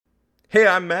Hey,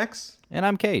 I'm Max. And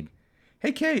I'm Cade.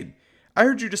 Hey, Cade. I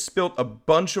heard you just spilt a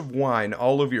bunch of wine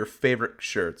all over your favorite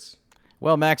shirts.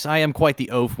 Well, Max, I am quite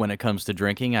the oaf when it comes to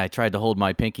drinking. I tried to hold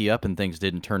my pinky up and things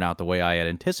didn't turn out the way I had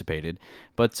anticipated.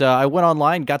 But I went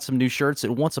online, got some new shirts at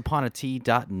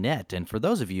onceuponatea.net. And for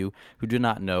those of you who do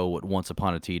not know what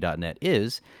onceuponatea.net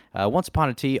is, Once Upon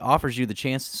a Tea offers you the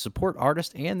chance to support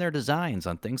artists and their designs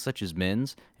on things such as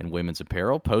men's and women's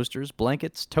apparel, posters,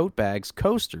 blankets, tote bags,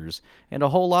 coasters, and a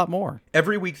whole lot more.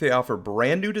 Every week they offer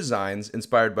brand new designs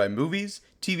inspired by movies,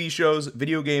 TV shows,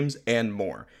 video games, and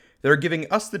more. They're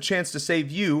giving us the chance to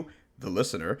save you, the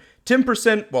listener,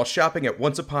 10% while shopping at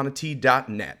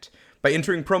onceuponatea.net by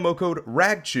entering promo code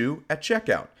RAGCHEW at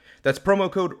checkout. That's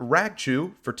promo code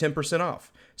RAGCHEW for 10%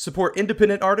 off. Support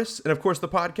independent artists and, of course, the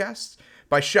podcasts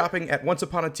by shopping at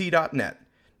onceuponatea.net.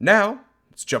 Now,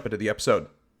 let's jump into the episode.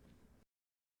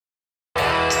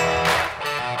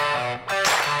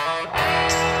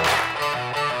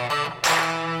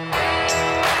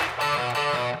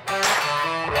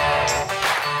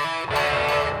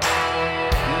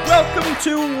 Welcome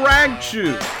to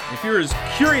RagChew. If you're as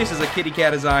curious as a kitty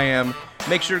cat as I am,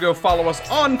 make sure to go follow us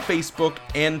on Facebook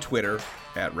and Twitter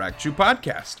at RagChew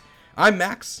Podcast. I'm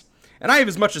Max, and I have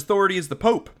as much authority as the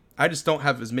Pope. I just don't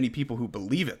have as many people who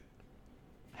believe it.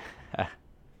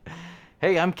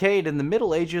 Hey, I'm Cade, and the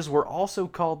Middle Ages were also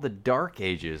called the Dark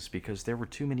Ages because there were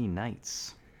too many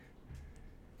knights.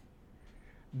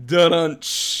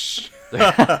 Dun-dun-ch. We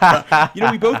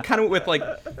both kind of went with like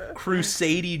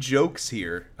crusade-y jokes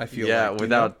here. I feel like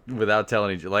without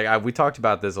telling each other. We talked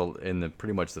about this in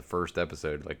pretty much the first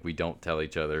episode. Like, we don't tell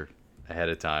each other ahead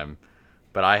of time.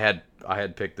 But I had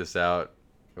picked this out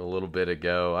a little bit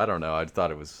ago. I don't know. I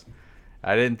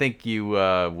didn't think you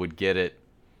would get it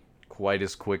quite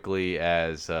as quickly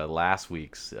as last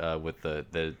week's with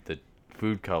the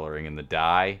food coloring and the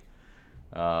dye.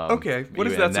 Okay, what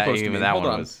is that supposed to mean? Hold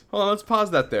on, let's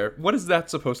pause that there. What is that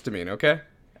supposed to mean, okay?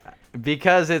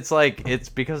 Because it's I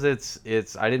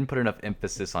didn't put enough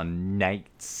emphasis on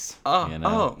knights. Okay,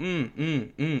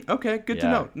 good to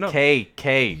know. No.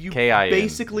 K-I-N. You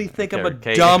basically think I'm a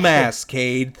dumbass,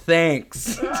 Cade.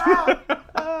 Thanks.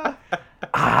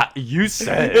 You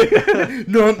said.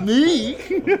 Not me.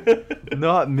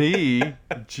 Not me.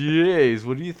 Jeez,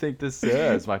 what do you think this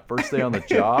says? My first day on the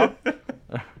job?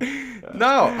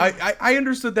 No, I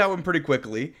understood that one pretty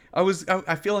quickly.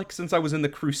 I feel like since I was in the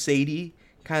crusade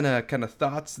kind of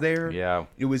thoughts there, yeah,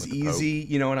 it was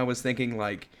easy, and I was thinking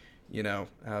like,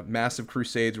 massive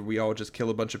crusades where we all just kill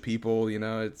a bunch of people,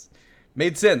 it's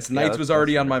made sense. Knights was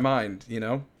already on my mind,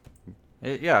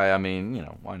 Yeah, I mean,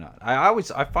 why not?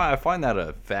 I find that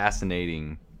a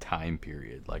fascinating time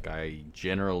period. Like, I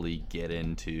generally get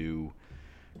into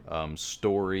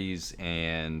stories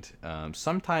and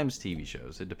sometimes TV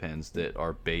shows, it depends, that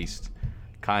are based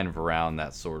kind of around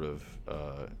that sort of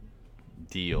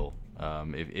deal,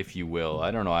 if you will.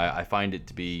 I don't know, I find it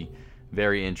to be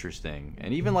very interesting.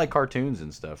 And even like cartoons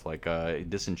and stuff, like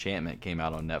Disenchantment came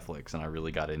out on Netflix, and I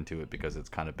really got into it because it's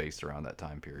kind of based around that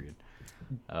time period.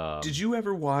 Did you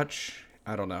ever watch,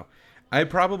 I don't know, I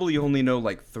probably only know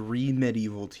like 3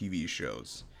 medieval TV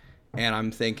shows, and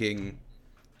I'm thinking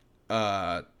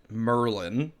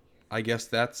Merlin, I guess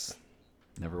that's...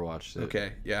 Never watched it.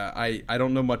 Okay, yeah, I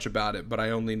don't know much about it, but I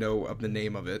only know of the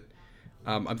name of it.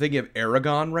 I'm thinking of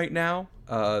Aragon right now,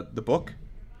 the book.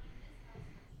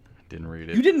 Didn't read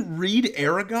it. You didn't read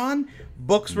Aragon?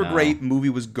 Books were great, movie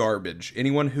was garbage.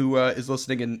 Anyone who is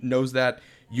listening and knows that,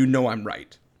 I'm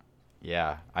right.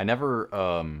 Yeah, I never,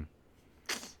 I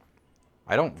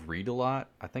don't read a lot.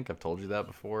 I think I've told you that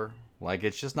before. Like,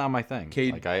 it's just not my thing.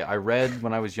 Cade. Like, I read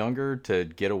when I was younger to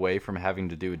get away from having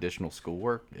to do additional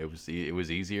schoolwork. It was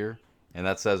easier, and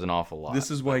that says an awful lot.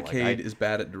 This is why Cade is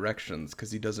bad at directions,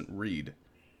 because he doesn't read.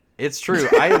 It's true.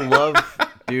 I love...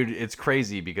 Dude, it's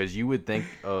crazy because you would think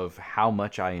of how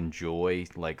much I enjoy,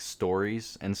 like,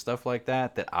 stories and stuff like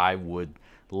that I would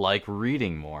like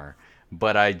reading more.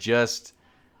 But I just...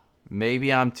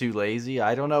 Maybe I'm too lazy.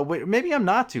 I don't know. Maybe I'm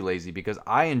not too lazy because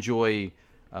I enjoy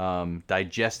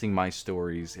digesting my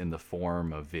stories in the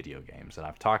form of video games. And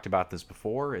I've talked about this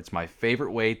before. It's my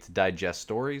favorite way to digest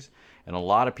stories. And a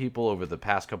lot of people over the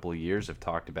past couple of years have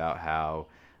talked about how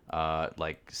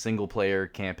like single-player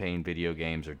campaign video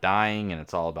games are dying and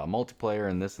it's all about multiplayer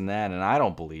and this and that. And I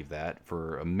don't believe that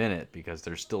for a minute because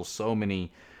there's still so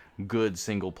many good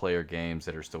single-player games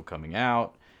that are still coming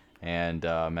out. And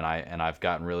I've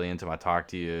gotten really into them. I talked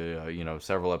to you,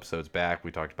 several episodes back.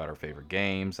 We talked about our favorite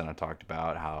games, and I talked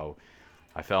about how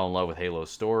I fell in love with Halo's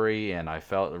story, and I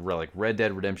felt like Red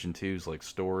Dead Redemption 2's like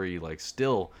story, like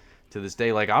still to this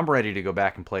day, like, I'm ready to go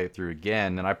back and play it through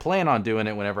again, and I plan on doing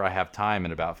it whenever I have time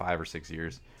in about 5 or 6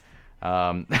 years.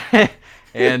 And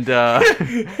right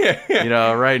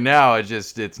now I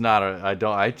just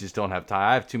don't have time.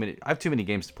 I have too many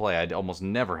games to play. I almost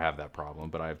never have that problem,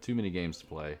 but I have too many games to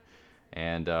play.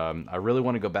 And I really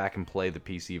want to go back and play the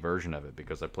PC version of it,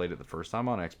 because I played it the first time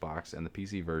on Xbox, and the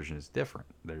PC version is different.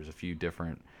 There's a few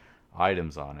different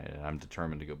items on it, and I'm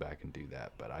determined to go back and do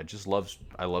that. But I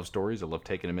love stories. I love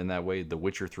taking them in that way. The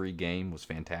Witcher 3 game was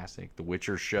fantastic. The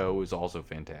Witcher show is also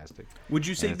fantastic. Would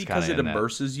you say because it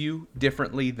immerses you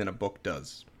differently than a book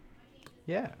does?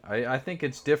 Yeah, I think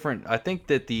it's different. I think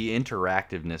that the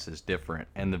interactiveness is different,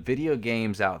 and the video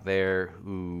games out there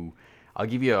who... I'll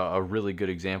give you a really good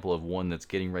example of one that's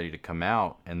getting ready to come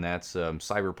out, and that's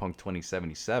Cyberpunk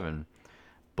 2077.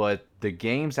 But the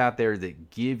games out there that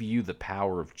give you the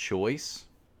power of choice,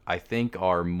 I think,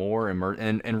 are more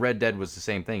immersive. And Red Dead was the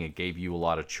same thing. It gave you a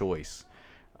lot of choice.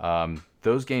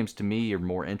 Those games, to me, are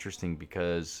more interesting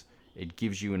because it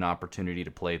gives you an opportunity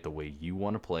to play it the way you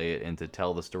want to play it and to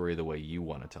tell the story the way you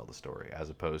want to tell the story, as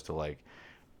opposed to, like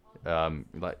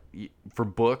for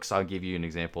books, I'll give you an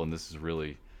example, and this is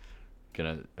really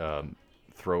going to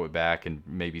throw it back and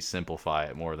maybe simplify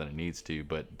it more than it needs to,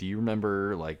 but do you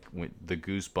remember like when the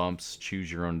Goosebumps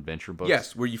choose your own adventure books?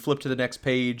 Yes, where you flip to the next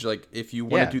page, like if you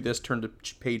want to do this, turn to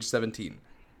page 17.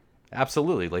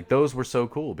 Absolutely. Like those were so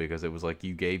cool because it was like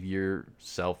you gave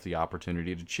yourself the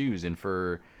opportunity to choose. And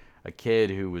for a kid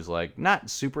who was like not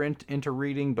super into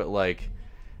reading, but like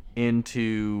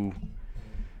into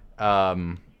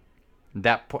it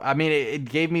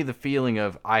gave me the feeling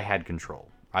of I had control,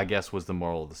 I guess, was the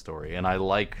moral of the story. And I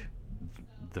like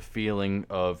the feeling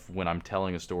of when I'm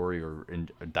telling a story or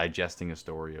digesting a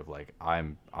story of like I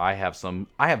have some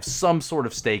sort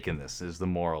of stake in this, is the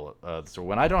moral of the story.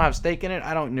 When I don't have stake in it,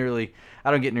 I don't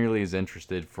get nearly as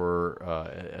interested for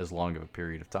as long of a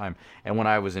period of time. And when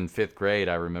I was in 5th grade,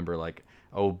 I remember like,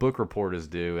 book report is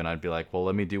due, and I'd be like, well,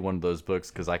 let me do one of those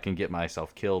books because I can get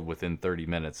myself killed within 30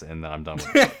 minutes and then I'm done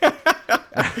with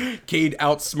it. Cade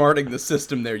outsmarting the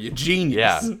system there, you genius.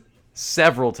 Yeah,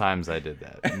 several times I did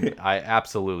that.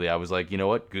 I was like, you know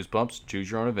what, Goosebumps,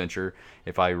 choose your own adventure.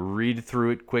 If I read through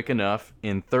it quick enough,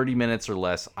 in 30 minutes or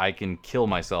less, I can kill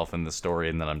myself in the story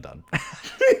and then I'm done.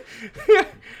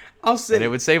 I'll say, and it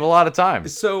would save a lot of time.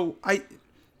 So I'm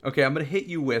gonna hit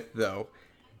you with, though,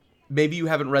 maybe you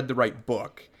haven't read the right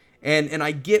book. And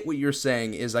I get what you're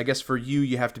saying is, I guess for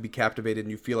you have to be captivated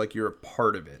and you feel like you're a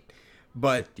part of it.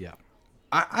 But yeah,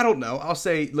 I don't know. I'll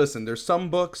say, listen, there's some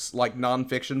books, like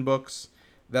nonfiction books,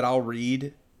 that I'll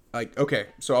read. Like, okay,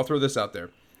 so I'll throw this out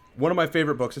there. One of my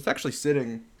favorite books, it's actually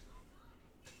sitting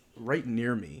right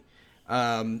near me,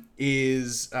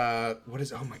 is, oh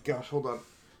my gosh, hold on.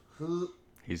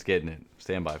 He's getting it.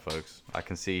 Stand by, folks. I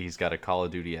can see he's got a Call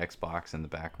of Duty Xbox in the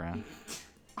background.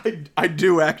 I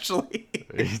do, actually.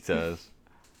 He does.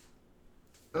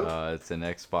 It's an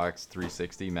Xbox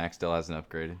 360. Max still hasn't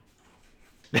upgraded.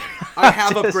 I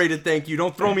have upgraded, thank you.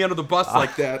 Don't throw me under the bus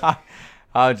like that.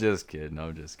 I'm just kidding.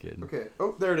 Okay.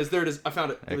 Oh, there it is. I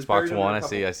found it. Xbox One. I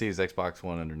see his Xbox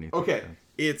One underneath. Okay.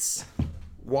 It's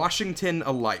Washington: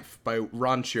 A Life by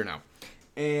Ron Chernow.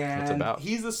 And what's it about?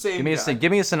 He's the same guy.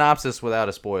 Give me a synopsis without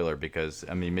a spoiler, because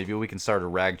I mean maybe we can start a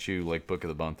rag chew like book of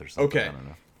the month or something. Okay. I don't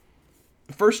know.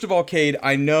 First of all, Cade,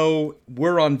 I know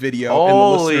we're on video and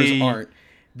the listeners aren't.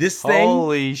 This thing.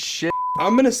 Holy shit.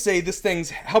 I'm going to say this thing's...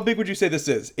 How big would you say this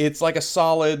is? It's like a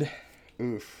solid...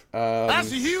 Oof.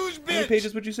 That's a huge bitch. How many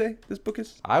pages would you say this book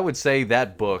is? I would say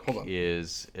that book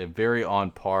is very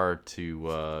on par to,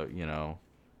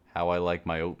 how I like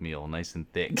my oatmeal, nice and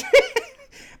thick.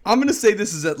 I'm going to say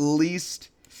this is at least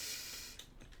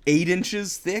 8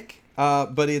 inches thick,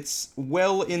 but it's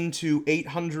well into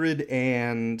 800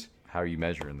 and... How are you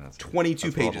measuring that?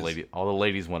 22 pages. All the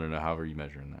ladies want to know, how are you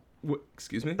measuring that?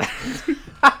 Excuse me?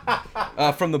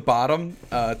 From the bottom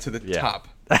to the top.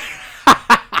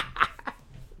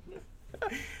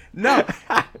 No.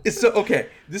 So, okay.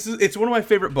 It's one of my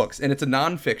favorite books, and it's a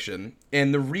nonfiction.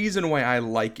 And the reason why I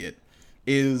like it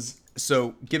is,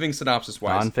 so giving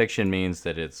synopsis-wise. Nonfiction means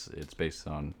that it's based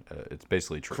on, it's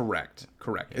basically true. Correct.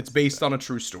 It's based on a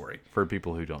true story. For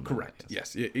people who don't know. Correct.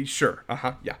 Yes. Sure.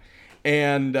 Yeah.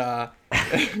 And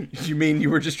you mean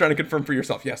you were just trying to confirm for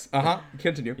yourself? Yes.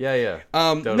 Continue. Yeah.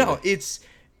 Totally. No, it's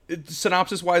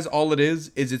synopsis-wise, all it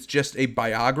is it's just a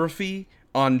biography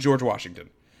on George Washington,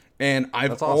 and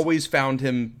I've always found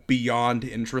him beyond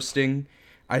interesting.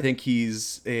 I think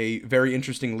he's a very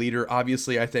interesting leader.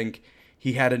 Obviously, I think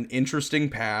he had an interesting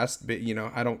past, but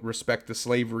I don't respect the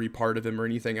slavery part of him or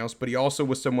anything else. But he also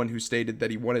was someone who stated that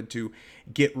he wanted to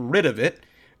get rid of it.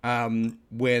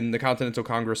 when the Continental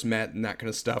Congress met and that kind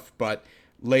of stuff. But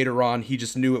later on, he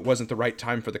just knew it wasn't the right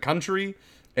time for the country,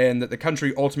 and that the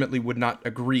country ultimately would not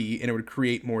agree, and it would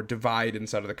create more divide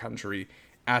inside of the country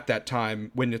at that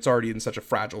time when it's already in such a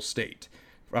fragile state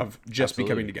of just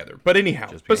becoming together. But anyhow,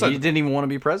 he didn't even want to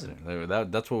be president.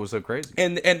 That's what was so crazy.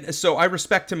 And so I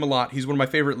respect him a lot. He's one of my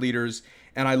favorite leaders,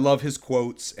 and I love his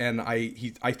quotes, and I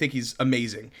think he's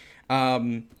amazing.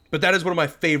 But that is one of my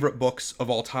favorite books of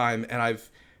all time, and I've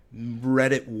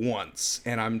read it once,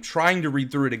 and I'm trying to read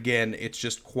through it again. It's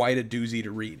just quite a doozy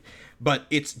to read. But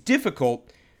it's difficult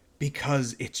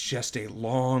because it's just a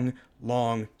long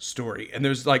story. And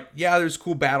there's there's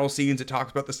cool battle scenes. It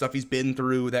talks about the stuff he's been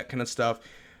through, that kind of stuff.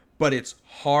 But it's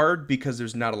hard because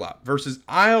there's not a lot. Versus,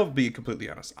 I'll be completely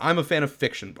honest, I'm a fan of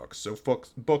fiction books. So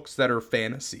books that are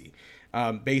fantasy,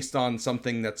 based on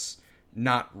something that's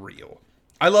not real.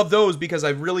 I love those because I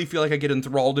really feel like I get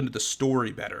enthralled into the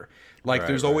story better.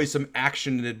 There's always some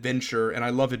action and adventure, and I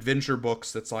love adventure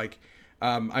books that's I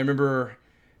remember,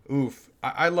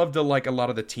 I loved a lot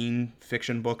of the teen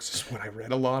fiction books is what I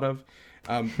read a lot of.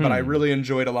 But I really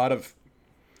enjoyed a lot of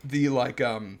the,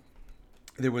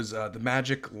 there was The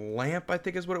Magic Lamp, I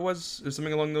think is what it was, or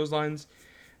something along those lines.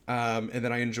 And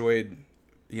then I enjoyed,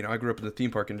 I grew up in the theme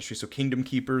park industry, so Kingdom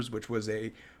Keepers, which was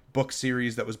a book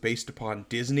series that was based upon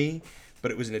Disney, but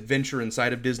it was an adventure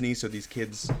inside of Disney, so these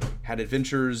kids had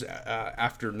adventures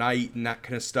after night and that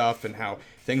kind of stuff, and how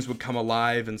things would come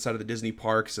alive inside of the Disney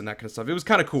parks and that kind of stuff. It was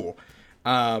kind of cool.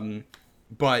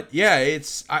 But yeah,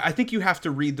 I think you have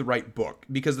to read the right book,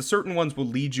 because the certain ones will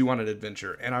lead you on an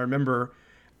adventure. And I remember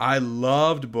I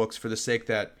loved books for the sake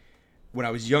that when I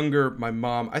was younger, my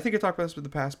mom, I think I talked about this with the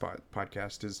past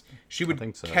podcast, is she would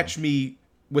catch me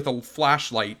with a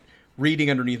flashlight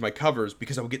reading underneath my covers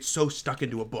because I would get so stuck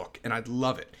into a book and I'd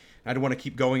love it. I'd want to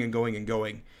keep going and going and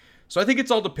going. So I think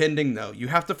it's all depending, though. You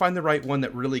have to find the right one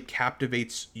that really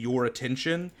captivates your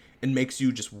attention and makes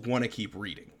you just want to keep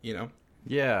reading,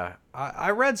 Yeah,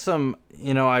 I read some,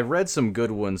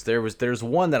 good ones. There's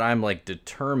one that I'm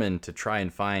determined to try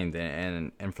and find,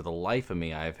 and for the life of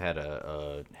me, I've had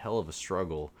a hell of a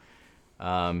struggle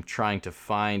trying to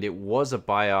find. It was it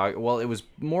was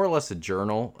more or less a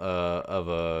journal of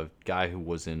a guy who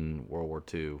was in World War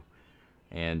II,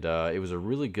 and it was a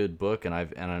really good book, and I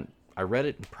read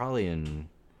it probably in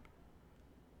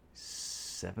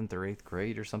 7th or 8th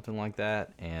grade or something like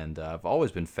that, and I've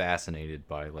always been fascinated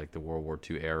by the World War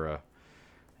II era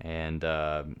and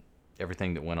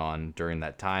everything that went on during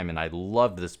that time, and I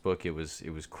loved this book. It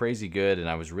was crazy good, and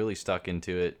I was really stuck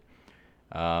into it,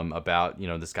 about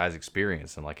this guy's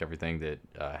experience and everything that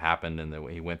happened and that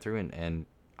he went through, and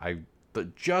I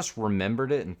just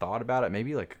remembered it and thought about it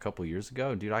maybe a couple years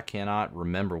ago. Dude, I cannot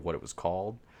remember what it was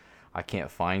called. I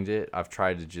can't find it. I've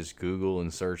tried to just Google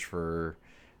and search for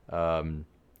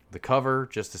the cover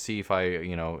just to see if I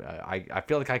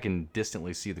feel like I can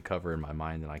distantly see the cover in my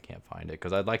mind, and I can't find it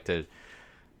because I'd like to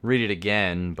read it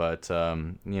again, but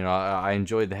I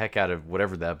enjoyed the heck out of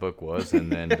whatever that book was,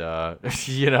 and then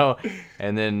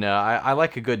I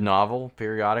like a good novel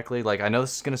periodically. I know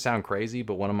this is gonna sound crazy,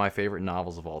 but one of my favorite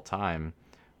novels of all time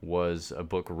was a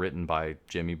book written by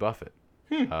Jimmy Buffett,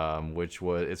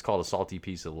 it's called A Salty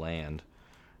Piece of Land,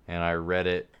 and I read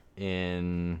it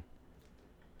in,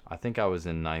 I think I was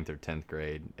in 9th or 10th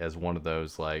grade, as one of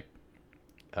those you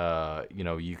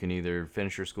can either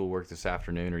finish your schoolwork this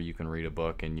afternoon or you can read a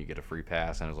book and you get a free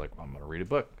pass. And I was like, well, I'm going to read a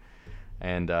book.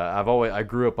 And I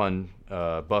grew up on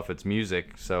Buffett's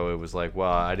music, so it was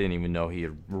I didn't even know he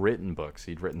had written books.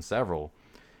 He'd written several.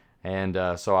 And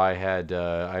so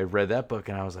I read that book,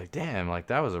 and I was like, damn,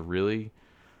 that was a really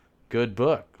good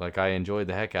book. I enjoyed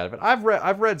the heck out of it.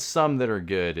 I've read some that are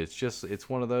good. It's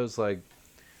one of those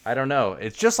I don't know.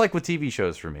 It's just like with TV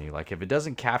shows for me. If it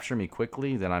doesn't capture me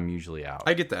quickly, then I'm usually out.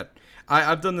 I get that.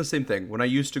 I've done the same thing. When I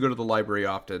used to go to the library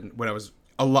often, when I was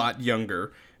a lot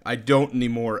younger, I don't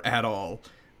anymore at all.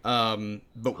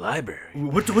 But library.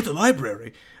 What's a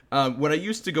library? When I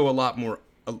used to go a lot more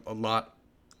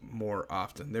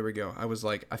often. There we go. I was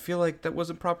I feel like that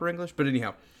wasn't proper English, but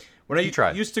anyhow, when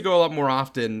I used to go a lot more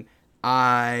often,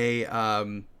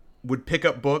 I would pick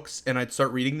up books and I'd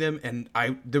start reading them, and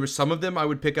there were some of them I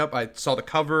would pick up. I saw the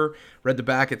cover, read the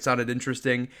back, it sounded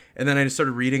interesting, and then I just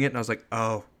started reading it, and I was like,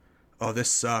 oh,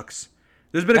 this sucks.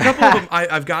 There's been a couple of them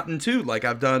I've gotten too.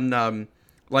 I've done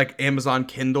Amazon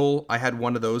Kindle. I had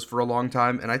one of those for a long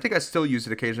time, and I think I still use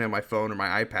it occasionally on my phone or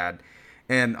my iPad,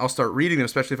 and I'll start reading them,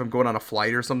 especially if I'm going on a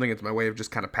flight or something. It's my way of just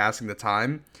kind of passing the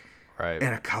time. Right.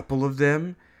 And a couple of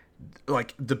them,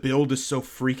 the build is so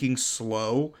freaking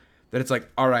slow that it's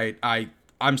all right,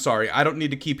 I'm sorry, I don't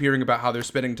need to keep hearing about how they're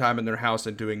spending time in their house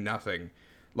and doing nothing.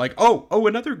 Like, oh,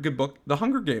 another good book, The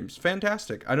Hunger Games,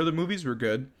 fantastic. I know the movies were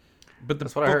good, but the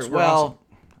That's what I books heard. were Well,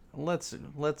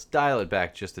 awesome. let's dial it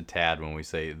back just a tad when we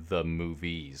say the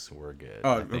movies were good.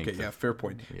 Oh, I think okay, yeah, fair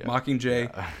point. yeah,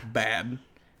 Mockingjay, bad.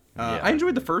 Yeah. I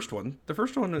enjoyed the first one. The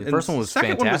first one was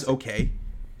second fantastic. one was okay.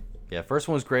 Yeah, first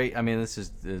one was great. I mean, this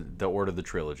is the order of the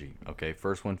trilogy. Okay,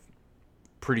 first one,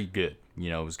 pretty good. You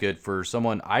know, it was good for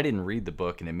someone. I didn't read the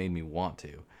book, and it made me want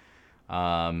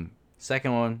to.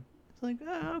 Second one, it's like,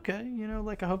 okay, you know,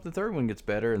 like I hope the third one gets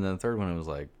better. And then the third one, it was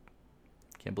like,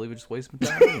 can't believe we just wasted my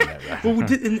time doing that. Right? Well,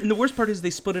 and the worst part is they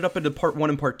split it up into part 1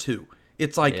 and part 2.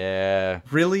 It's like, yeah,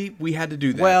 really? We had to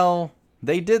do that? well,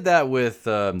 they did that with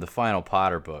the final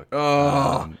Potter book.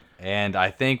 Oh. And I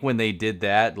think when they did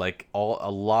that, like a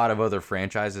lot of other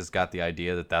franchises got the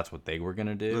idea that that's what they were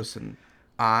gonna do. Listen,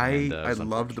 I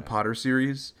loved the Potter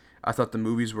series. I thought the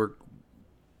movies were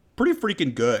pretty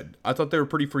freaking good. I thought they were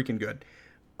pretty freaking good.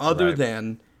 Other Right.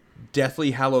 than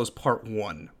Deathly Hallows Part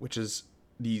 1, which is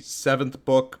the 7th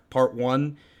book, Part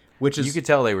 1, which is... You could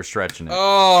tell they were stretching it.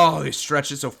 Oh, they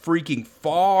stretched it so freaking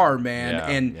far,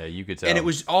 man. Yeah, you could tell. And it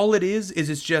was all it is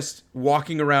it's just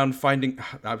walking around finding.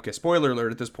 Okay, spoiler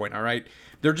alert at this point. All right,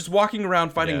 they're just walking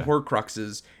around finding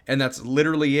Horcruxes, and that's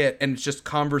literally it. And it's just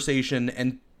conversation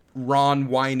and Ron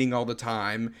whining all the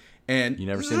time. And You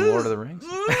never seen Lord of the Rings?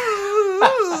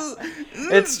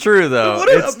 It's true though. What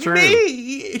It's about true. me?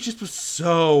 It just was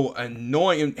so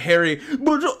annoying. And Harry,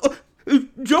 but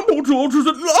Dumbledore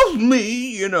doesn't love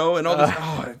me, you know, and all this.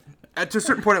 At a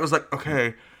certain point, it was like,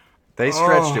 okay. They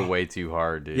stretched it way too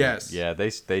hard, dude. Yes. Yeah,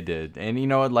 they did. And you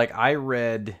know what? Like I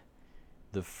read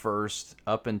the first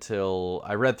up until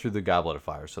I read through the Goblet of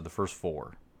Fire, so the first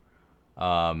 4.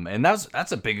 And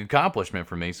that's a big accomplishment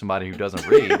for me, somebody who doesn't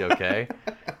read. Okay,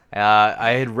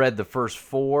 I had read the first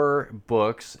 4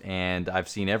 books, and I've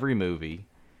seen every movie,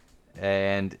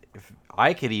 and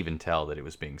I could even tell that it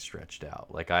was being stretched out.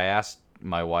 Like I asked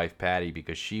my wife Patty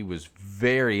because she was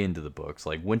very into the books,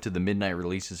 like went to the midnight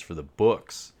releases for the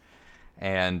books,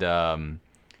 and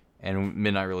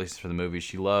midnight releases for the movies.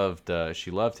 She loved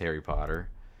Harry Potter,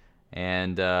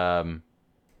 and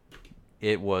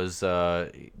it was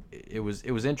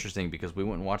interesting because we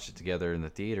went and watched it together in the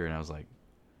theater, and I was like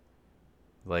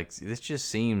this just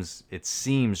seems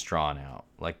drawn out.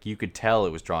 Like you could tell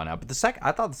it was drawn out. But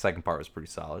I thought the second part was pretty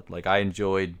solid. Like I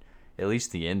enjoyed at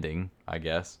least the ending, I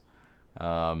guess.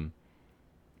 But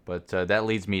that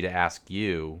leads me to ask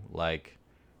you, like,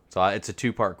 so it's a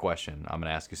 2-part question. I'm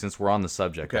gonna ask you since we're on the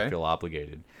subject. Okay. I feel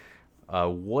obligated.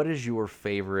 What is your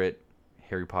favorite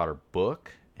Harry Potter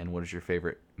book, and what is your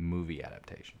favorite movie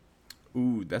adaptation?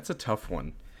 Ooh, that's a tough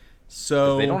one.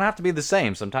 So They don't have to be the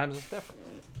same. Sometimes it's different.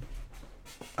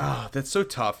 Oh, that's so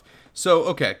tough. So,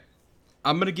 okay.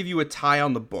 I'm going to give you a tie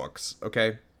on the books,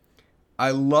 okay?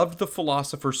 I loved The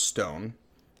Philosopher's Stone.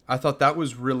 I thought that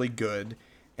was really good.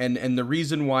 And the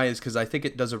reason why is because I think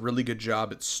it does a really good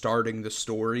job at starting the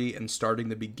story and starting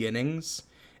the beginnings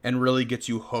and really gets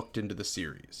you hooked into the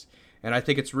series. And I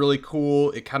think it's really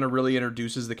cool. It kind of really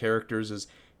introduces the characters as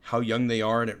how young they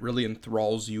are, and it really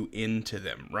enthralls you into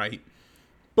them, right?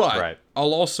 But Right.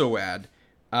 I'll also add,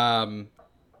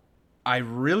 I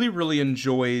really, really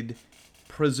enjoyed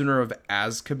Prisoner of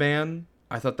Azkaban.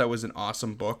 I thought that was an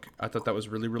awesome book. I thought that was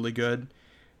really, really good.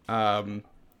 And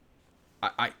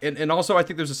also I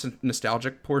think there's a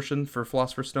nostalgic portion for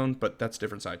Philosopher's Stone, but that's a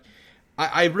different side.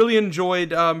 I really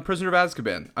enjoyed Prisoner of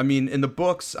Azkaban. I mean, in the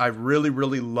books, I really,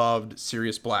 really loved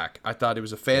Sirius Black. I thought he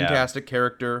was a fantastic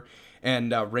character,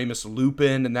 and Remus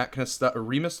Lupin and that kind of stuff. Or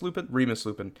Remus Lupin.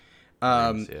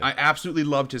 Yeah. I absolutely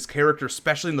loved his character,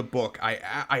 especially in the book.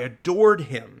 I adored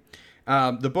him.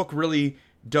 The book really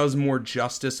does more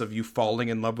justice of you falling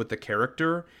in love with the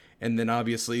character, and then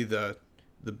obviously the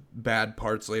bad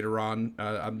parts later on.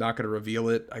 I'm not going to reveal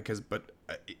it but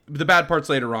the bad parts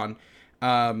later on.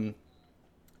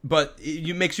 But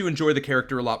it makes you enjoy the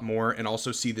character a lot more, and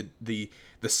also see the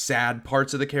sad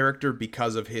parts of the character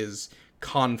because of his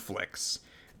conflicts.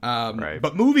 Right.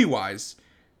 But movie wise,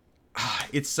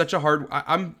 it's such a hard.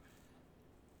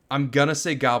 I'm gonna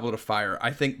say Goblet of Fire.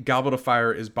 I think Goblet of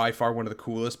Fire is by far one of the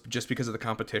coolest, just because of the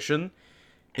competition.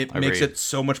 It makes Agreed. it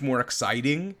so much more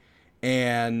exciting.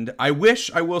 And I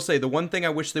will say, the one thing I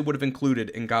wish they would have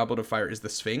included in Goblet of Fire is the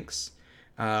Sphinx.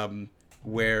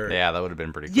 Where Yeah, that would have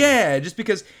been pretty cool. yeah, just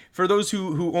because for those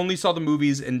who only saw the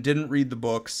movies and didn't read the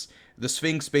books, the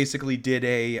Sphinx basically did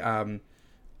a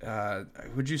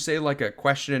would you say like a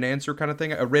question and answer kind of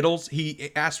thing? A riddles.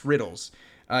 He asked riddles.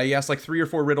 He asked like 3 or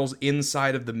 4 riddles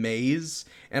inside of the maze,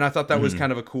 and I thought that was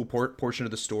kind of a cool portion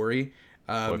of the story.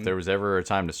 Well, if there was ever a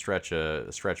time to stretch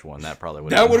one, that probably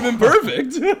would That would have been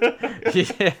perfect.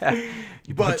 Yeah,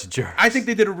 you bunch But of jerks. I think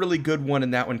they did a really good one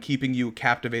in that one, keeping you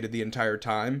captivated the entire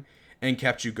time and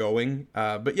kept you going.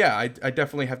 But yeah, I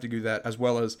definitely have to do that, as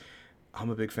well as I'm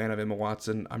a big fan of Emma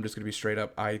Watson. I'm just going to be straight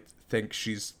up. I think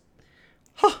she's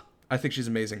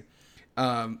amazing.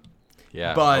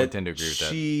 Yeah, But I would tend to agree with that.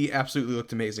 she absolutely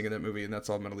looked amazing in that movie, and that's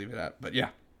all I'm going to leave it at. But yeah.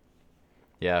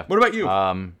 Yeah. What about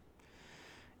you?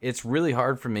 It's really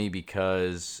hard for me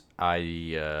because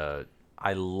I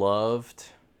loved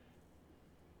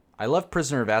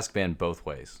Prisoner of Azkaban both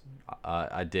ways.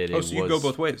 I did. Oh, so you go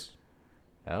both ways.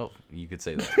 Oh, you could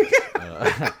say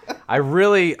that. I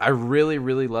really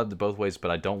loved it both ways, but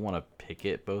I don't want to pick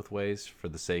it both ways for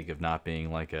the sake of not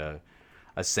being like a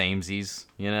samesies,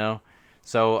 you know?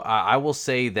 So I will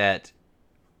say that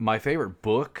my favorite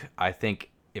book, I think,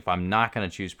 if I'm not going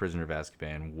to choose Prisoner of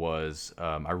Azkaban, was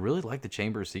I really liked the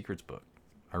Chamber of Secrets book.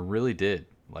 I really did.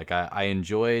 Like, I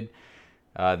enjoyed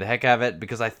the heck out of it,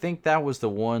 because I think that was the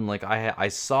one, like, I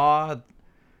saw...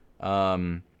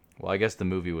 well, I guess the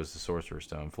movie was The Sorcerer's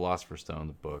Stone, Philosopher's Stone,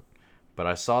 the book. But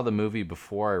I saw the movie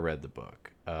before I read the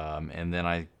book. And then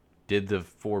I did the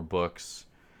 4 books.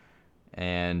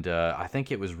 And I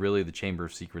think it was really the Chamber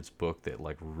of Secrets book that,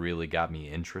 like, really got me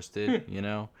interested, you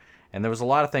know? And there was a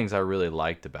lot of things I really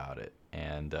liked about it.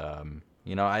 And,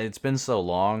 you know, it's been so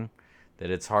long that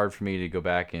it's hard for me to go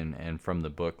back and from the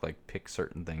book, like, pick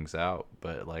certain things out.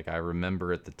 But, like, I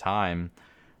remember at the time,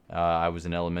 I was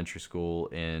in elementary school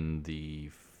in the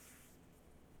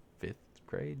 5th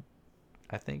grade,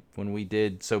 I think, when we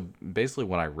did. So basically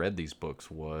when I read these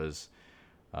books was,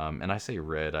 and I say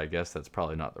read, I guess that's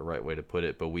probably not the right way to put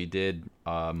it, but we did,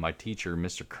 my teacher,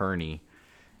 Mr. Kearney,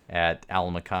 at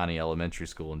Alamacani Elementary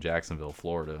School in Jacksonville,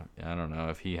 Florida. I don't know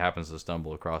if he happens to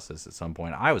stumble across this at some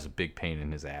point. I was a big pain in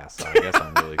his ass, so I guess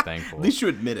I'm really thankful. At least you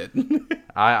admit it.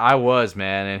 I was,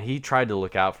 man, and he tried to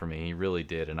look out for me. He really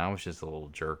did, and I was just a little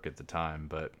jerk at the time.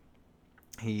 But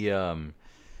he,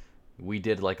 we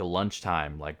did like a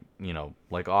lunchtime, like, you know,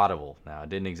 like Audible. Now, it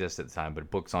didn't exist at the time,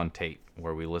 but books on tape,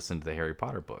 where we listened to the Harry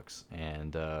Potter books.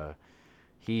 And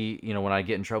he, you know, when I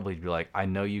get in trouble, he'd be like, I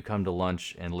know you come to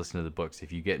lunch and listen to the books.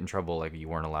 If you get in trouble, like, you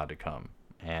weren't allowed to come.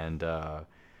 And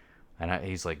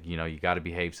he's like, you know, you got to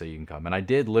behave so you can come. And I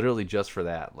did, literally just for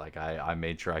that. Like, I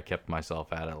made sure I kept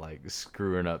myself out of, like,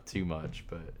 screwing up too much.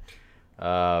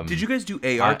 But Did you guys do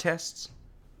AR tests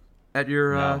at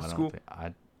your school?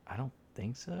 I don't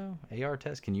think so. AR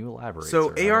test? Can you elaborate?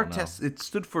 So sir? AR test, it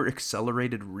stood for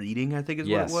accelerated reading, I think is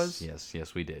what it was.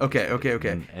 Yes, we did. Okay, Yes, we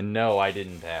okay. did. And no, I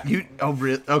didn't have.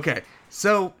 Really? Okay.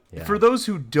 So Yeah. for those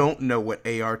who don't know what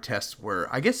AR tests were,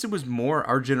 I guess it was more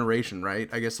our generation, right?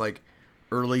 I guess like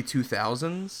early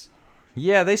 2000s.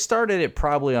 Yeah, they started it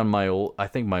probably on my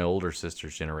older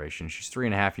sister's generation. She's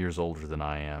 3.5 years older than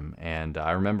I am, and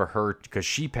I remember her because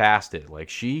she passed it. Like,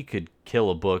 she could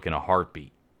kill a book in a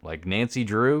heartbeat. Like Nancy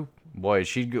Drew, boy,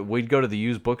 we'd go to the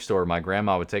used bookstore. My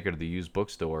grandma would take her to the used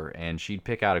bookstore, and she'd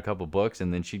pick out a couple books,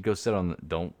 and then she'd go sit on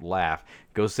don't laugh,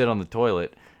 go sit on the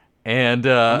toilet, and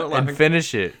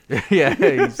finish it. Yeah,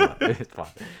 it's fine.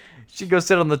 She'd go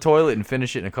sit on the toilet and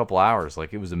finish it in a couple hours.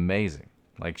 Like, it was amazing.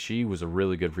 Like, she was a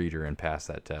really good reader and passed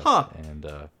that test. Huh. And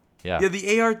Yeah,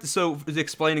 the AR, so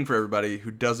explaining for everybody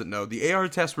who doesn't know, the AR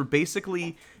tests were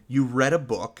basically you read a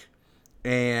book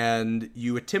and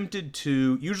you attempted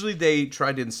to, usually they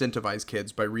tried to incentivize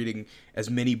kids by reading as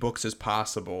many books as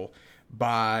possible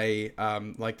by,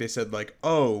 like they said, like,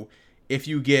 oh, if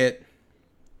you get,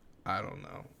 I don't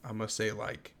know, I'm going to say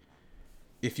like,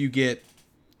 if you get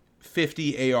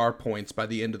 50 AR points by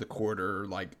the end of the quarter, or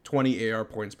like 20 AR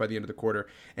points by the end of the quarter,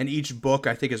 and each book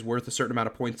I think is worth a certain amount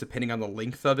of points depending on the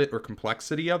length of it or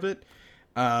complexity of it.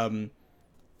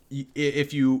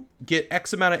 If you get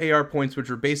X amount of AR points, which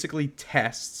are basically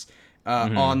tests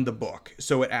on the book,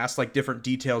 so it asks like different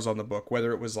details on the book,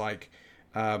 whether it was like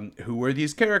who were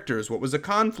these characters, what was the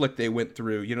conflict they went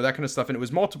through, you know, that kind of stuff, and it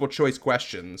was multiple choice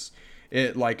questions.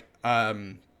 It like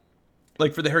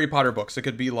for the Harry Potter books, it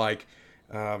could be like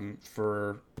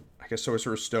for, I guess,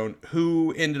 Sorcerer's Stone,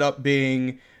 who ended up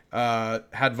being,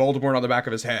 had Voldemort on the back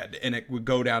of his head, and it would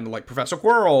go down to, like, Professor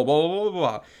Quirrell, blah, blah, blah,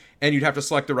 blah, and you'd have to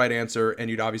select the right answer, and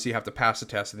you'd obviously have to pass the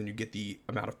test, and then you get the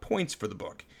amount of points for the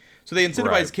book. So they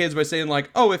incentivize kids by saying, like,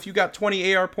 oh, if you got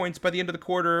 20 AR points by the end of the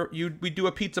quarter, we'd do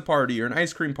a pizza party or an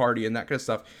ice cream party and that kind of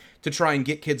stuff to try and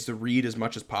get kids to read as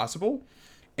much as possible.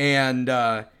 And,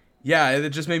 yeah, it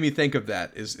just made me think of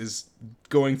that, is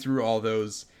going through all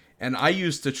those. And I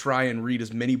used to try and read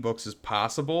as many books as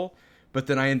possible, but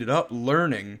then I ended up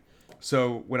learning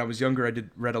So when I was younger, I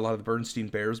read a lot of the Bernstein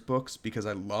Bears books because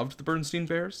I loved the Bernstein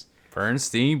Bears.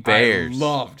 Bernstein Bears. I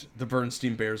loved the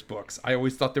Bernstein Bears books. I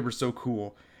always thought they were so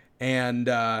cool. And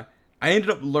I ended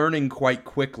up learning quite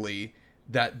quickly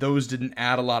that those didn't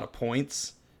add a lot of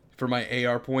points for my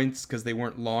AR points because they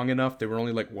weren't long enough. They were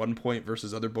only like 1 point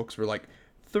versus other books were like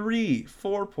 3,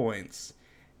 4 points.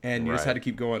 And you just had to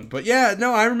keep going. But yeah,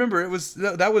 no, I remember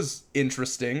that was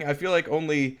interesting. I feel like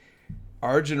only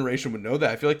our generation would know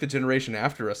that. I feel like the generation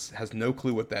after us has no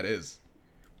clue what that is.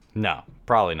 No,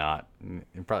 probably not.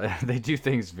 Probably they do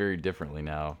things very differently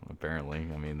now, apparently.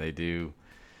 I mean, they do.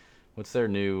 What's their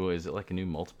new? Is it like a new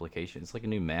multiplication? It's like a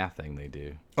new math thing they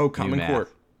do. Oh, Common Core.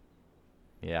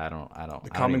 Yeah, I don't. The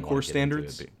Common Core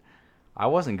standards. I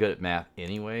wasn't good at math,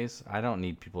 anyways. I don't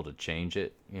need people to change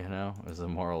it. You know, is the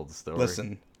moral of the story.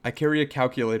 Listen, I carry a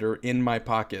calculator in my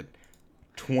pocket,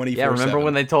 24/7. Yeah, remember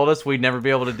when they told us we'd never be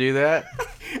able to do that?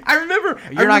 I remember.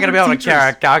 You're not gonna be able to carry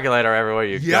a calculator everywhere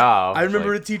you go. I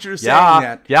remember a teacher saying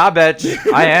that. Yeah, bitch,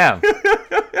 I am.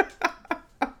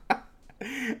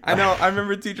 I know. I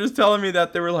remember teachers telling me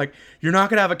that. They were like, "You're not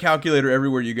gonna have a calculator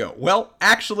everywhere you go." Well,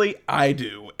 actually, I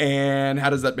do. And how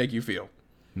does that make you feel?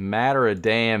 Matter of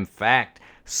damn fact,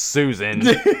 Susan.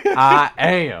 I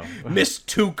am Miss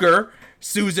Tucker,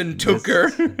 Susan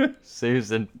Tucker.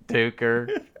 Susan Tucker,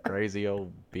 crazy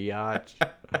old biatch.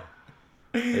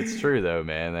 It's true though,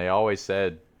 man. They always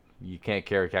said you can't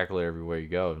carry a calculator everywhere you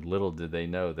go. Little did they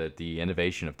know that the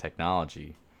innovation of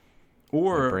technology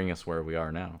would bring us where we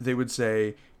are now. They would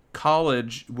say,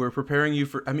 college, we're preparing you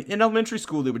for, I mean, in elementary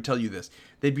school, they would tell you this.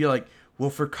 They'd be like, well,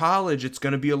 for college, it's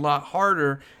going to be a lot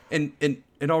harder. And in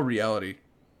all reality,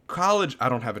 college, I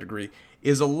don't have a degree,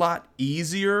 is a lot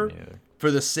easier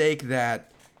for the sake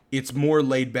that it's more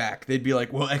laid back. They'd be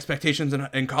like, well, expectations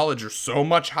in college are so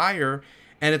much higher.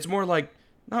 And it's more like,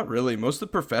 not really. Most of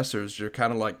the professors are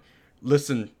kind of like,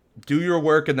 listen, do your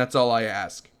work and that's all I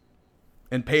ask.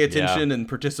 And pay attention and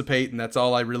participate, and that's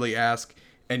all I really ask,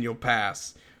 and you'll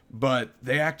pass. But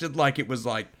they acted like it was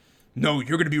like, no,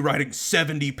 you're going to be writing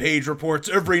 70-page reports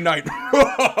every night.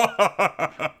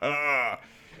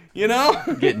 You know?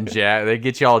 They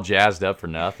get you all jazzed up for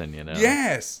nothing, you know?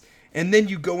 Yes. And then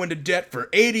you go into debt for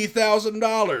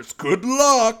 $80,000. Good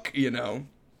luck, you know?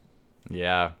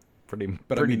 Yeah, pretty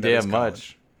damn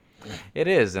much. It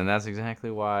is, and that's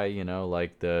exactly why, you know,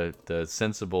 like the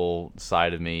sensible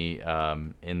side of me,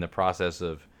 in the process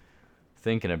of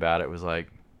thinking about it, was like,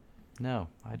 no,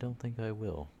 I don't think I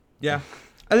will. Yeah,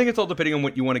 I think it's all depending on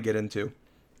what you want to get into.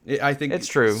 I think it's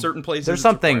true. Certain places, there's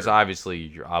some things obviously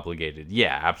you're obligated.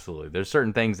 Yeah, absolutely. There's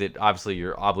certain things that obviously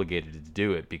you're obligated to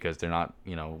do it because they're not,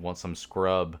 you know, want some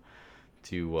scrub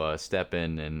to step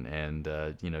in and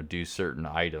you know, do certain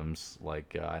items,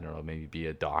 like I don't know, maybe be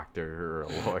a doctor or a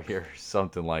lawyer or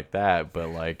something like that. But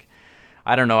like,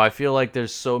 I don't know, I feel like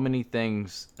there's so many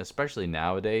things, especially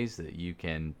nowadays, that you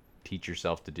can teach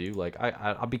yourself to do. Like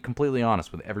I'll be completely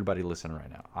honest with everybody listening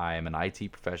right now. I am an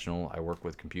IT professional. I work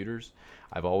with computers.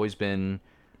 I've always been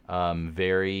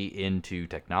very into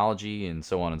technology and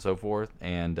so on and so forth.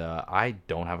 And I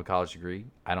don't have a college degree.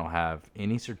 I don't have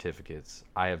any certificates.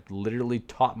 I have literally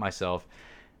taught myself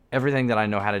everything that I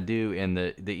know how to do. And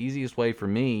the easiest way for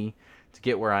me to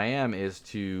get where I am is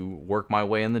to work my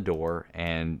way in the door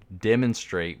and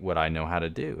demonstrate what I know how to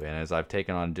do. And as I've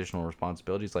taken on additional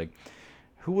responsibilities, like,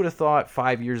 who would have thought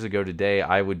 5 years ago today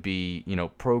I would be, you know,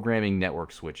 programming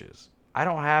network switches? I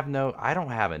don't have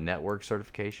a network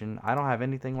certification. I don't have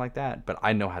anything like that, but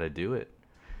I know how to do it,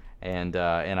 and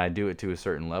I do it to a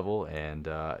certain level. And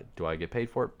do I get paid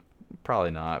for it?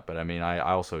 Probably not. But I mean, I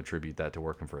also attribute that to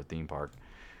working for a theme park.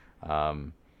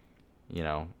 You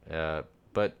know,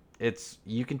 but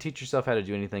you can teach yourself how to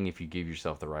do anything if you give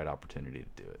yourself the right opportunity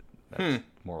to do it. That's the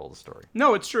moral of the story.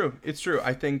 No, it's true. It's true.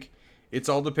 I think it's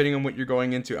all depending on what you're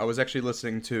going into. I was actually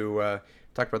listening to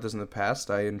talked about this in the past.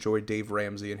 I enjoy Dave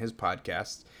Ramsey and his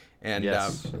podcast. And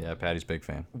yes. Yeah, Patty's a big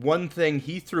fan. One thing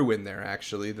he threw in there,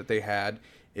 actually, that they had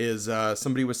is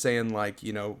somebody was saying, like,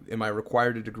 you know, am I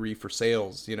required a degree for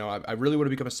sales? You know, I really want to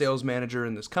become a sales manager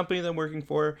in this company that I'm working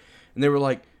for. And they were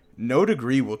like, no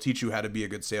degree will teach you how to be a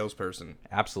good salesperson.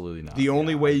 Absolutely not. The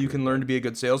only way you can learn to be a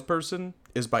good salesperson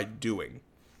is by doing.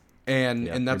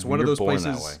 And that's one of those places.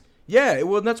 That way. Yeah,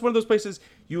 well, that's one of those places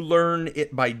you learn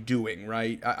it by doing,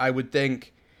 right? I would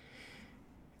think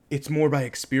it's more by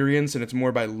experience and it's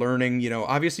more by learning. You know,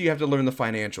 obviously you have to learn the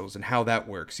financials and how that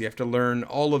works. You have to learn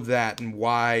all of that and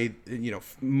why, you know,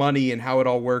 money and how it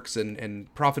all works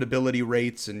and profitability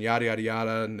rates and yada, yada,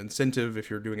 yada, and incentive if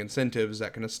you're doing incentives,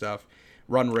 that kind of stuff.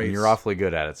 run race. And you're awfully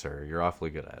good at it, sir. You're awfully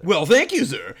good at it. Well, thank you,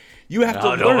 sir. You have to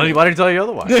Don't learn let anybody tell you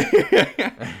otherwise.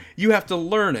 You have to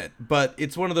learn it, but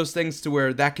it's one of those things to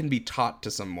where that can be taught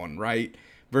to someone, right?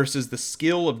 Versus the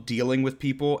skill of dealing with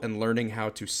people and learning how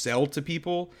to sell to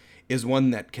people is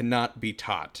one that cannot be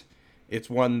taught. It's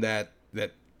one that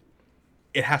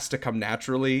it has to come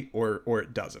naturally or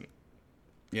it doesn't.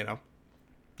 You know?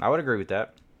 I would agree with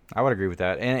that.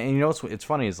 And you know it's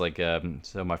funny is like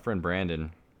so my friend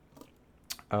Brandon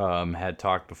had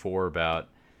talked before about,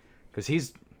 because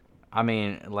he's, I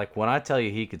mean, like when I tell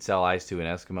you he could sell ice to an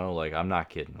Eskimo, like I'm not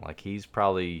kidding. Like he's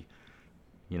probably,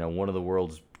 you know, one of the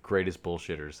world's greatest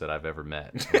bullshitters that I've ever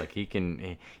met. Like he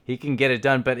can get it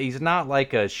done, but he's not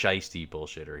like a shisty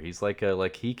bullshitter. He's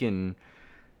like he can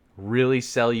really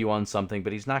sell you on something,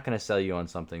 but he's not going to sell you on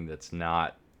something that's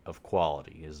not of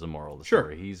quality, is the moral of the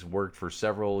story. He's worked for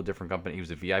several different companies. He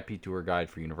was a VIP tour guide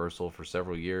for Universal for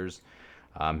several years.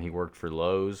 He worked for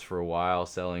Lowe's for a while,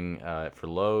 selling for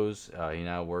Lowe's. He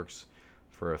now works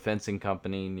for a fencing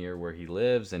company near where he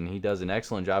lives, and he does an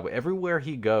excellent job. Everywhere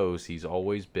he goes, he's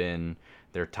always been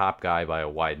their top guy by a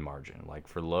wide margin. Like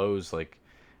for Lowe's, like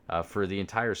for the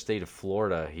entire state of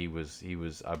Florida, he was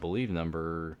I believe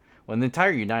the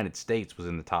entire United States was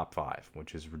in the top 5,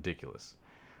 which is ridiculous.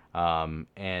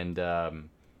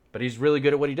 But he's really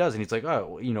good at what he does, and he's like,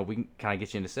 oh, you know, can I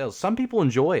get you into sales? Some people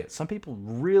enjoy it. Some people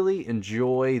really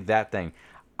enjoy that thing.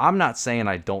 I'm not saying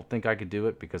I don't think I could do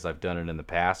it, because I've done it in the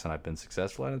past and I've been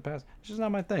successful at it in the past. It's just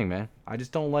not my thing, man. I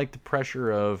just don't like the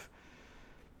pressure of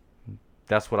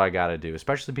that's what I got to do,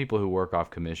 especially people who work off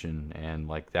commission, and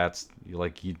like that's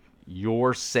like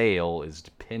your sale is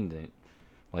dependent,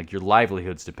 like your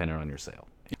livelihood's dependent on your sale.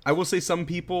 I will say some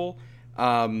people,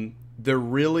 they're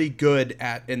really good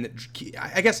at, and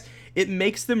I guess it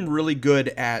makes them really good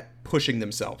at pushing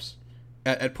themselves,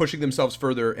 at pushing themselves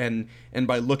further, and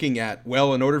by looking at,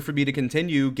 well, in order for me to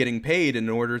continue getting paid, in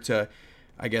order to,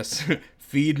 I guess,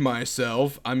 feed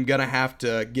myself, I'm gonna have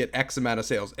to get X amount of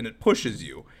sales, and it pushes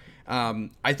you.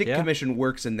 I think commission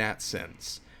works in that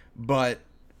sense, but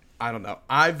I don't know.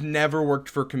 I've never worked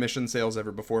for commission sales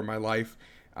ever before in my life.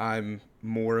 I'm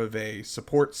more of a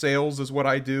support sales is what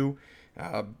I do.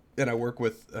 And I work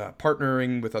with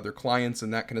partnering with other clients,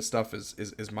 and that kind of stuff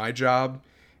is my job,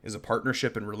 is a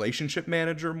partnership and relationship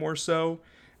manager more so.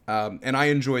 And I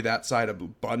enjoy that side a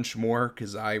bunch more,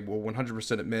 because I will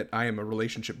 100% admit I am a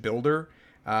relationship builder.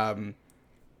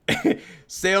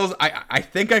 Sales, I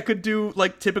think I could do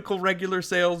like typical regular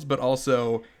sales, but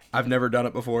also I've never done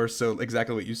it before. So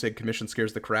exactly what you said, commission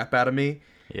scares the crap out of me.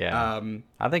 Yeah.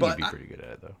 I think you'd be pretty good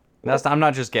at it though. I'm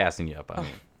not just gassing you up. I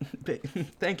mean.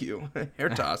 Thank you. Hair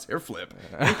toss, hair flip.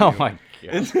 Oh my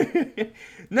God.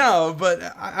 No,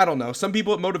 but I don't know. Some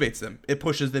people, it motivates them. It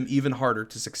pushes them even harder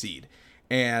to succeed.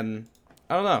 And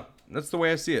I don't know. That's the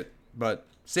way I see it. But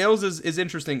sales is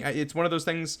interesting. It's one of those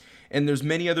things, and there's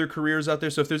many other careers out there.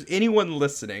 So if there's anyone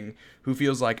listening who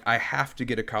feels like I have to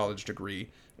get a college degree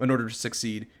in order to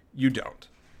succeed, you don't.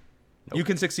 Nope. You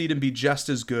can succeed and be just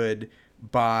as good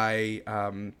by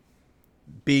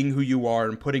being who you are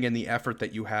and putting in the effort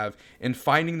that you have and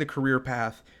finding the career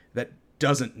path that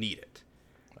doesn't need it.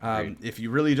 If you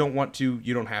really don't want to,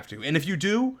 you don't have to. And if you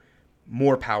do,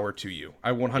 more power to you.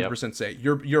 I 100% say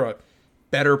you're a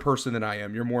better person than I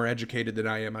am. You're more educated than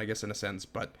I am, I guess, in a sense.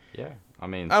 But yeah, I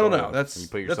mean, I don't know. That's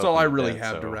all I really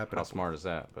have to wrap it up. How smart is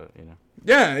that? But you know.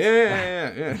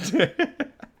 Yeah.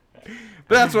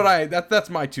 But that's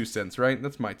my 2 cents, right?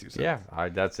 That's my 2 cents. Yeah,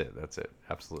 that's it.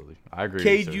 Absolutely, I agree.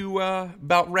 Cade, you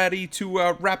about ready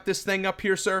to wrap this thing up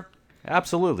here, sir?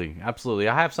 Absolutely.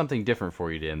 I have something different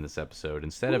for you to end this episode.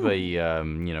 Instead of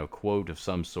a quote of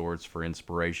some sorts for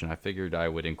inspiration, I figured I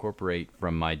would incorporate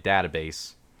from my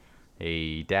database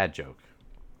a dad joke.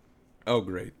 Oh,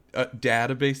 great.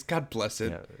 Database? God bless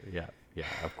it. Yeah,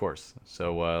 of course.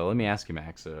 So let me ask you,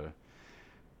 Max,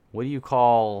 what do you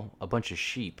call a bunch of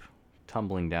sheep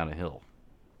tumbling down a hill?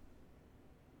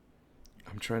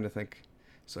 I'm trying to think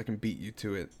so I can beat you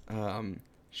to it.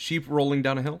 Sheep rolling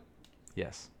down a hill?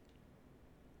 Yes.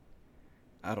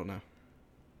 I don't know.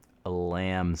 A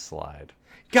landslide.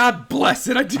 God bless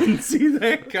it. I didn't see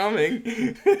that coming.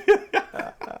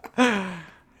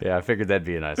 Yeah, I figured that'd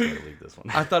be a nice way to leave this one.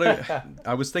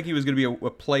 I was thinking it was going to be a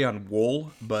play on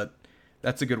wool, but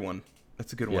that's a good one.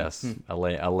 Yes, a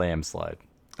lamb slide.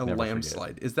 Lamb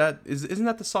slide. Isn't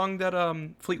that the song that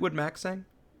Fleetwood Mac sang?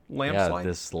 Slide?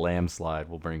 This lamb slide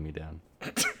will bring me down.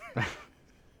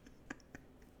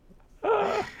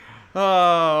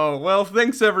 Oh, well,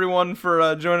 thanks everyone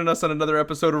for joining us on another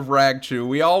episode of Rag Chew.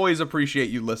 We always appreciate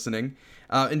you listening.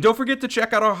 And don't forget to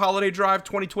check out our holiday drive,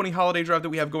 2020 holiday drive that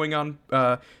we have going on,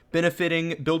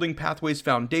 benefiting Building Pathways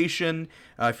Foundation.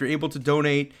 If you're able to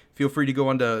donate, feel free to go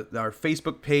onto our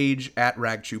Facebook page at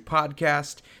Ragchew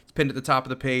Podcast. It's pinned at the top of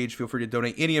the page. Feel free to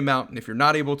donate any amount. And if you're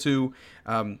not able to,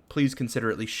 please consider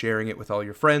at least sharing it with all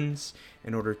your friends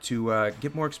in order to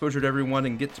get more exposure to everyone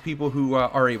and get to people who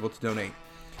are able to donate.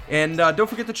 And don't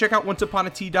forget to check out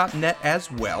onceuponatea.net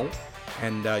as well.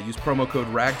 And use promo code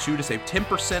RAGCHEW to save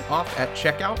 10% off at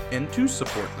checkout and to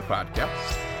support the podcast.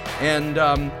 And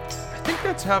I think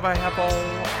that's all I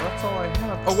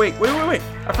have. Oh, wait.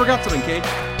 I forgot something, Cade.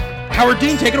 Howard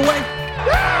Dean, take it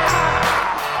away.